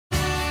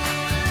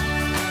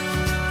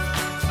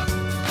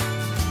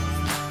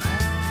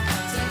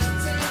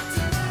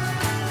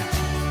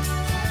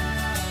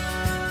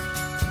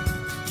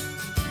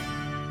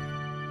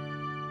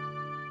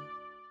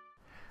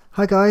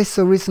Hi guys,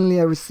 so recently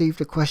I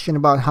received a question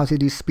about how to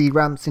do speed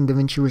ramps in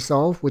Davinci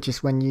Resolve, which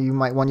is when you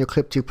might want your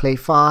clip to play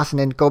fast and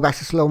then go back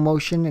to slow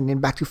motion and then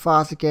back to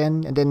fast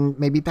again and then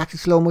maybe back to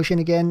slow motion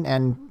again,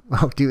 and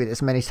well, do it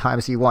as many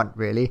times as you want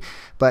really.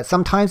 But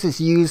sometimes it's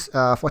used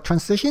for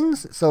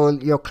transitions, so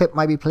your clip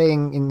might be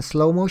playing in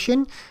slow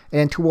motion and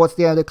then towards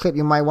the end of the clip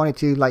you might want it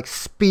to like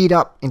speed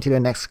up into the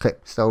next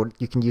clip, so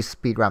you can use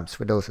speed ramps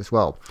for those as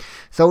well.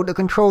 So the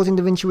controls in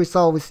Davinci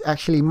Resolve is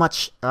actually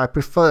much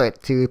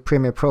preferred to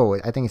Premiere Pro.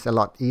 I think it's a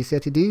lot easier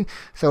to do.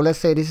 So let's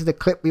say this is the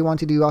clip we want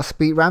to do our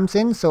speed ramps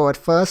in. So at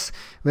first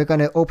we're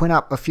going to open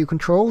up a few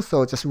controls,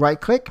 so just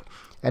right click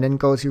and then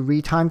go to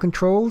retime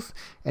controls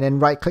and then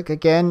right click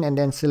again and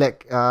then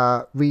select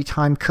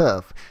retime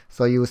curve.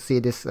 So you will see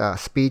this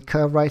speed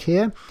curve right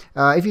here.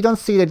 If you don't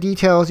see the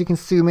details, you can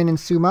zoom in and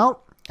zoom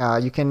out.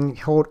 You can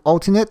hold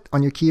alternate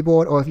on your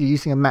keyboard, or if you're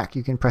using a Mac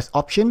you can press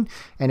option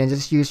and then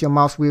just use your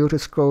mouse wheel to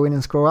scroll in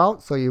and scroll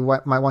out. So you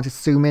might want to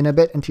zoom in a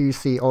bit until you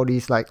see all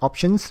these like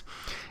options.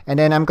 And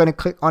then I'm going to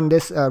click on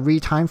this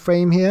retime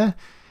frame here,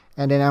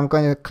 and then I'm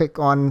going to click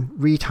on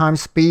retime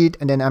speed,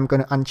 and then I'm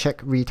going to uncheck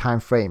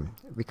retime frame,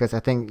 because I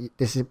think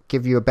this will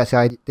give you a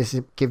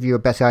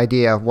better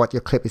idea of what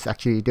your clip is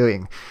actually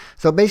doing.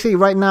 So basically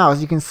right now,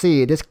 as you can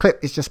see, this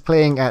clip is just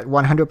playing at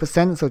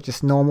 100%, so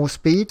just normal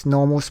speed,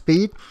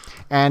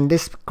 and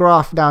this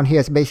graph down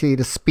here is basically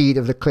the speed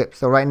of the clip.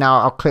 So right now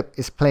our clip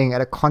is playing at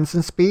a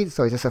constant speed,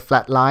 so it's just a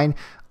flat line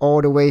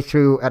all the way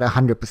through at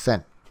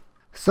 100%.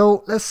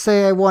 So let's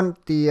say I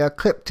want the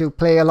clip to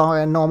play along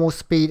at normal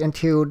speed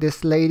until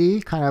this lady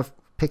kind of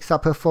picks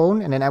up her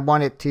phone, and then I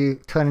want it to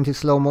turn into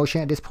slow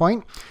motion at this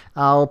point.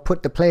 I'll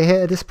put the play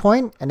here at this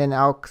point, and then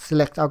I'll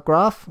select our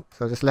graph,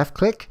 so just left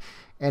click,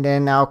 and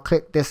then I'll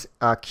click this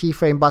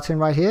keyframe button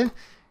right here,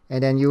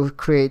 and then you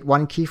create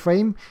one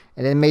keyframe,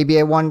 and then maybe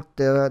I want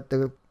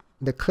the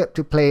clip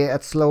to play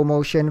at slow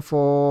motion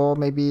for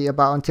maybe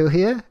about until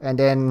here, and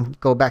then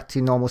go back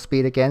to normal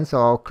speed again. So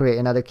I'll create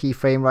another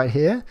keyframe right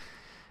here.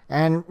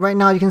 And right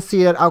now you can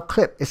see that our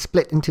clip is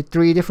split into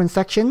 3 different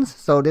sections.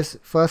 So this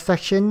first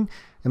section,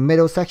 the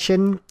middle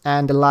section,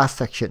 and the last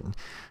section.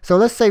 So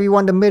let's say we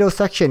want the middle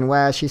section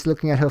where she's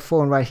looking at her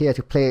phone right here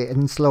to play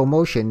in slow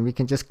motion. We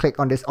can just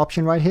click on this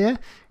option right here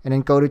and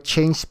then go to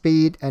change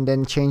speed and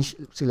then change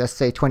to, let's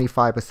say,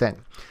 25%.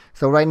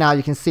 So right now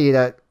you can see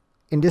that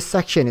in this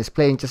section it's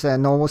playing just at a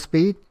normal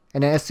speed,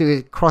 and then as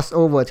you cross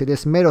over to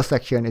this middle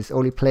section it's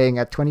only playing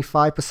at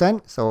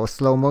 25%, so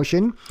slow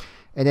motion.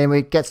 And then when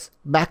it gets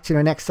back to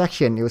the next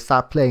section, it will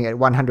start playing at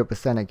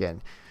 100%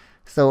 again.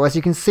 So as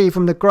you can see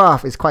from the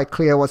graph, it's quite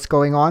clear what's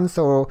going on.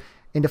 So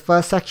in the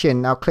first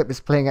section, our clip is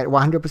playing at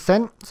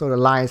 100%, so the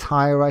line is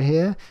higher right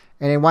here.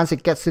 And then once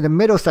it gets to the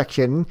middle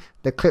section,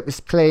 the clip is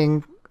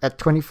playing at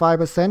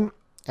 25%,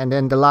 and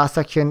then the last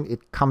section,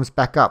 it comes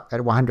back up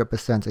at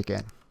 100%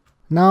 again.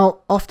 Now,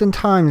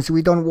 oftentimes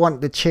we don't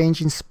want the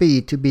change in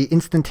speed to be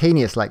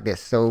instantaneous like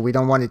this. So we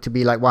don't want it to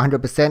be like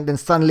 100%, then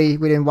suddenly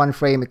within one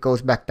frame it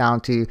goes back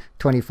down to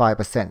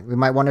 25%. We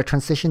might want the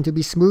transition to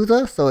be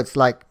smoother, so it's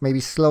like maybe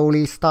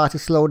slowly start to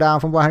slow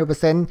down from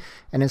 100%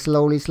 and then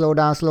slowly slow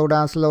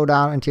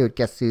down until it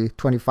gets to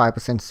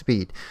 25%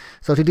 speed.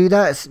 So to do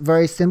that, it's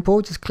very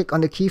simple. Just click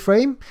on the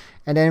keyframe,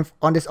 and then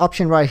on this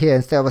option right here,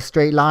 instead of a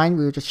straight line,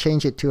 we will just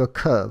change it to a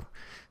curve.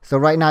 So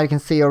right now you can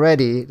see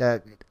already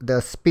that the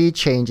speed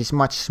change is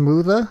much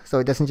smoother, so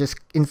it doesn't just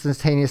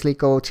instantaneously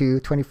go to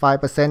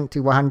 25% to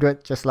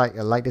 100 just like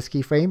this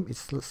keyframe.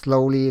 It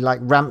slowly like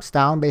ramps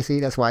down. Basically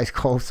that's why it's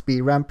called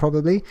speed ramp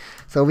probably.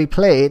 So we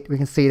play it, we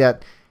can see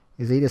that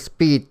you see the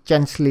speed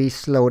gently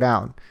slow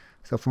down.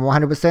 So from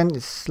 100%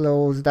 it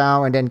slows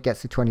down and then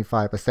gets to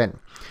 25%.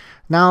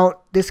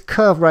 Now this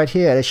curve right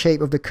here, the shape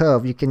of the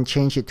curve, you can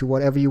change it to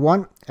whatever you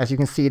want. As you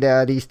can see, there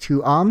are these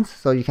 2 arms,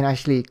 so you can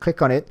actually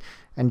click on it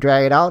and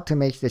drag it out to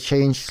make the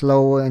change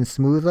slower and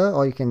smoother,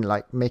 or you can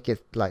like make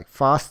it like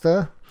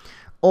faster,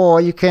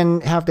 or you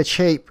can have the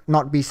shape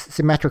not be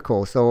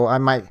symmetrical. So I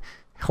might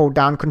hold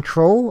down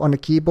Control on the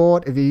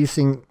keyboard. If you're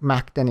using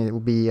Mac, then it will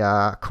be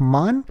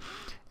Command,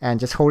 and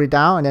just hold it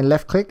down and then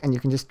left click, and you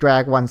can just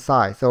drag one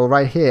side. So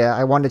right here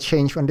I want the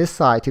change on this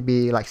side to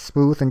be like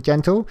smooth and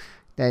gentle.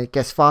 Then it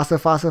gets faster,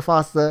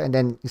 and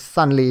then it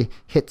suddenly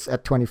hits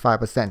at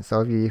 25%.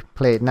 So if you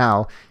play it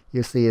now,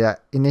 you see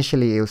that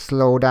initially it will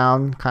slow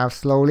down kind of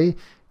slowly,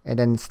 and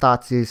then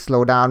start to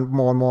slow down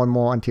more and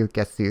more until it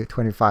gets to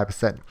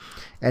 25%.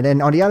 And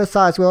then on the other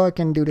side as well, I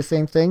can do the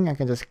same thing. I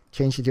can just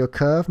change it to a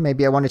curve.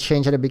 Maybe I want to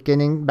change at the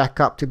beginning back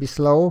up to be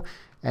slow,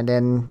 and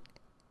then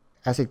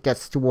as it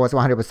gets towards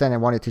 100%, I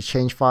want it to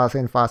change faster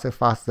and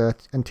faster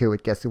until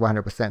it gets to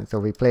 100%. So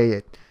we play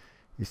it.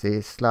 You see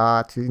it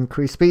start to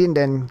increase speed and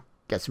then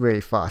gets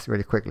really fast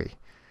really quickly.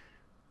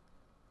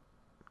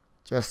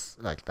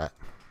 Just like that.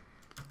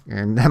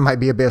 And that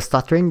might be a bit of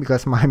stuttering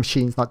because my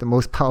machine is not the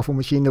most powerful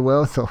machine in the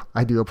world, so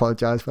I do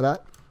apologize for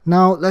that.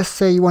 Now, let's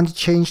say you want to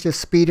change the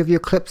speed of your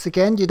clips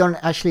again. You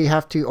don't actually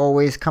have to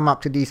always come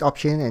up to these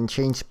options and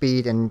change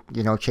speed and,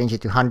 change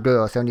it to 100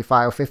 or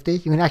 75 or 50.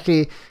 You can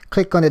actually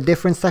click on the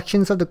different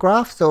sections of the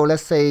graph. So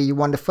let's say you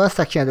want the first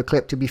section of the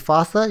clip to be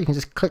faster. You can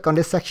just click on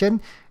this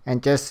section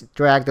and just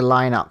drag the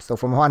line up. So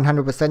from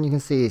 100%, you can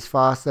see it's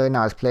faster.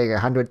 Now it's playing at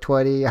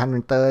 120,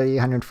 130,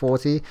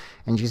 140,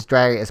 and you just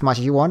drag it as much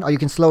as you want. Or you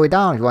can slow it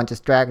down if you want,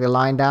 just drag the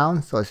line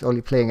down. So it's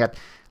only playing at,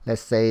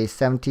 let's say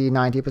 70,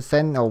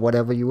 90% or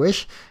whatever you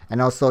wish.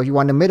 And also if you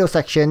want the middle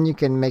section, you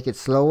can make it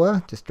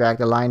slower. Just drag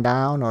the line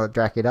down or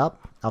drag it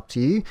up to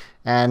you.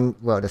 And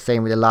well, the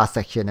same with the last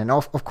section. And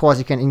of course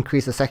you can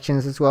increase the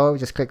sections as well.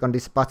 Just click on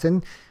this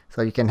button.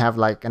 So you can have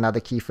like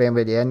another keyframe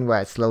at the end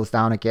where it slows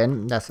down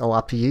again. That's all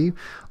up to you.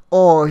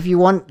 Or if you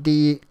want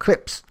the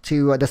clips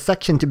to the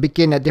section to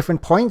begin at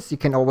different points, you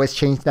can always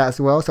change that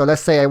as well. So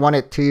let's say I want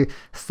it to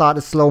start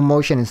a slow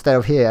motion instead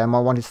of here. I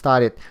might want to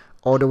start it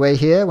all the way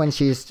here when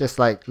she's just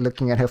like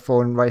looking at her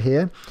phone right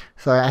here.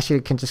 So I actually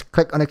can just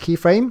click on a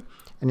keyframe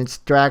and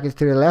just drag it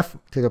to the left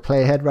to the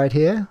playhead right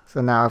here. So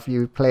now if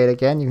you play it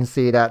again, you can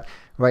see that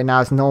right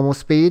now it's normal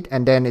speed,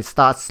 and then it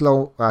starts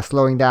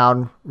slowing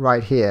down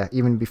right here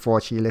even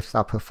before she lifts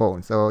up her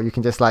phone. So you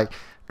can just like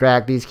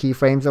drag these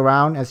keyframes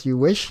around as you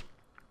wish,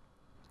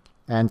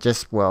 and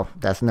just, well,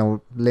 there's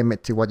no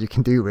limit to what you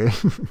can do really.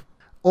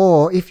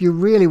 Or if you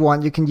really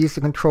want, you can use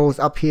the controls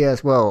up here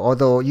as well.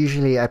 Although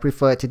usually I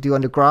prefer to do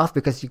on the graph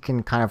because you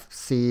can kind of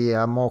see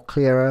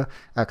clearer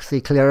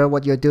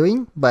what you're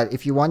doing. But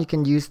if you want, you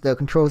can use the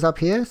controls up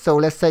here. So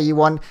let's say you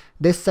want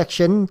this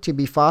section to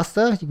be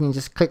faster. You can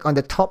just click on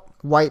the top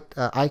white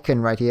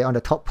icon right here on the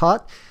top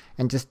part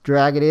and just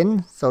drag it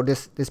in. So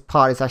this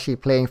part is actually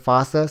playing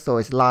faster, so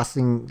it's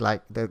lasting,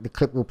 like the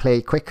clip will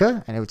play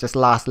quicker and it will just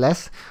last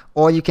less.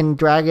 Or you can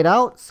drag it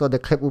out so the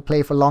clip will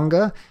play for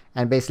longer,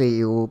 and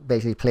basically it will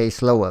play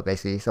slower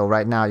basically. So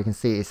right now you can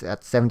see it's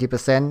at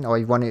 70%, or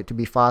if you want it to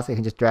be faster, you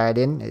can just drag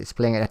it in. It's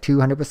playing at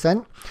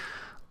 200%.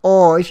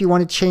 Or if you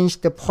want to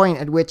change the point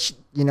at which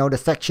the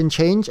section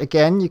change,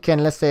 again you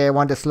can, let's say I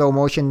want the slow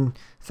motion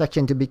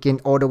section to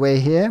begin all the way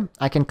here.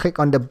 I can click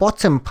on the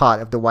bottom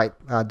part of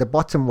the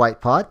bottom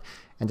white part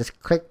and just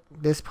click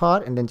this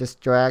part and then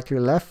just drag to the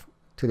left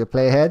to the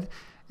playhead,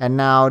 and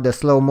now the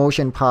slow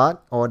motion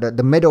part or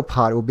the middle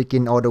part will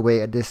begin all the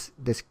way at this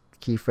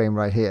keyframe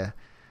right here.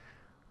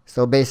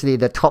 So basically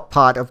the top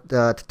part of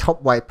the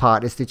top white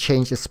part is to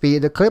change the speed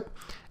of the clip,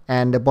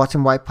 and the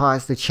bottom white part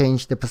is to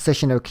change the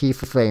position of the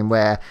keyframe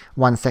where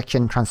one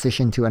section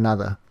transitions to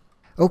another.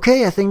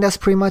 Okay, I think that's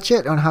pretty much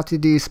it on how to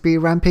do speed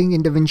ramping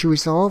in Davinci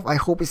Resolve. I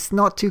hope it's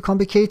not too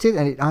complicated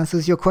and it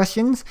answers your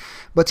questions.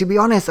 But to be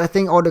honest, I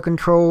think all the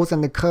controls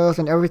and the curves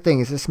and everything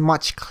is just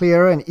much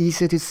clearer and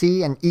easier to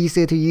see and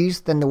easier to use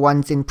than the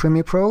ones in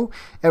Premiere Pro.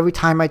 Every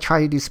time I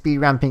try to do speed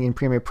ramping in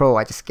Premiere Pro,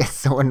 I just get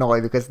so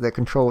annoyed because the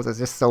controls are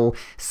just so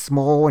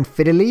small and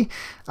fiddly.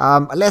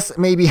 Unless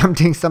maybe I'm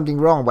doing something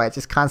wrong, but I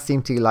just can't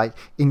seem to like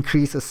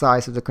increase the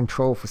size of the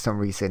control for some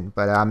reason.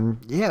 But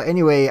yeah,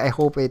 anyway, I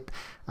hope it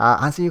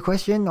answer your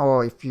question,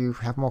 or if you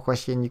have more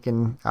questions, you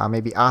can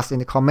maybe ask in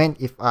the comment.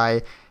 If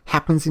I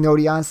happen to know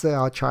the answer,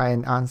 I'll try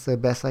and answer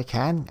best I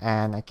can.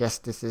 And I guess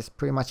this is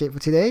pretty much it for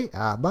today.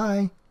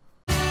 Bye.